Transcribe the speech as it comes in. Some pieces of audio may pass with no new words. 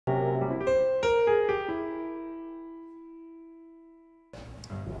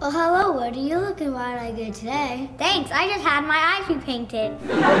Well, hello, Woody. You're looking right good today. Thanks, I just had my eyes repainted.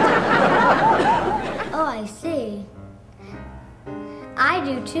 Oh, I see. I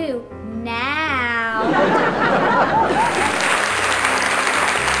do too. Now.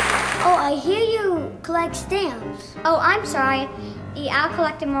 Oh, I hear you collect stamps. Oh, I'm sorry. Yeah, I'll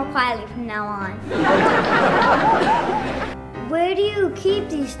collect them more quietly from now on. Where do you keep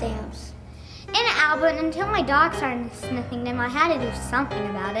these stamps? In an album. Until my dog started sniffing them, I had to do something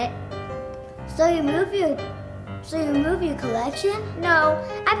about it. So you move your collection? No,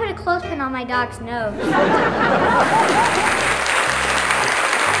 I put a clothespin on my dog's nose.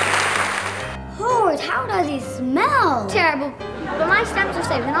 Howard, how does he smell? Terrible, but my stamps are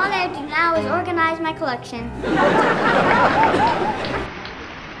safe, and all I have to do now is organize my collection.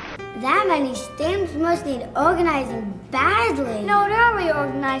 That many stamps must need organizing badly. No, they're already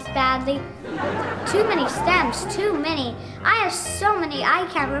organized badly. Too many stamps, too many. I have so many, I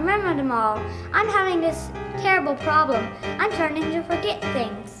can't remember them all. I'm having this terrible problem. I'm starting to forget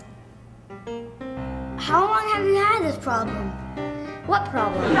things. How long have you had this problem? What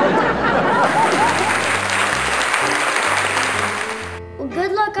problem? Well,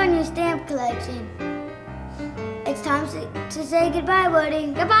 good luck on your stamp collection. It's time to say goodbye, Woody.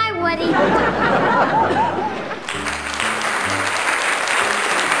 Goodbye, Woody.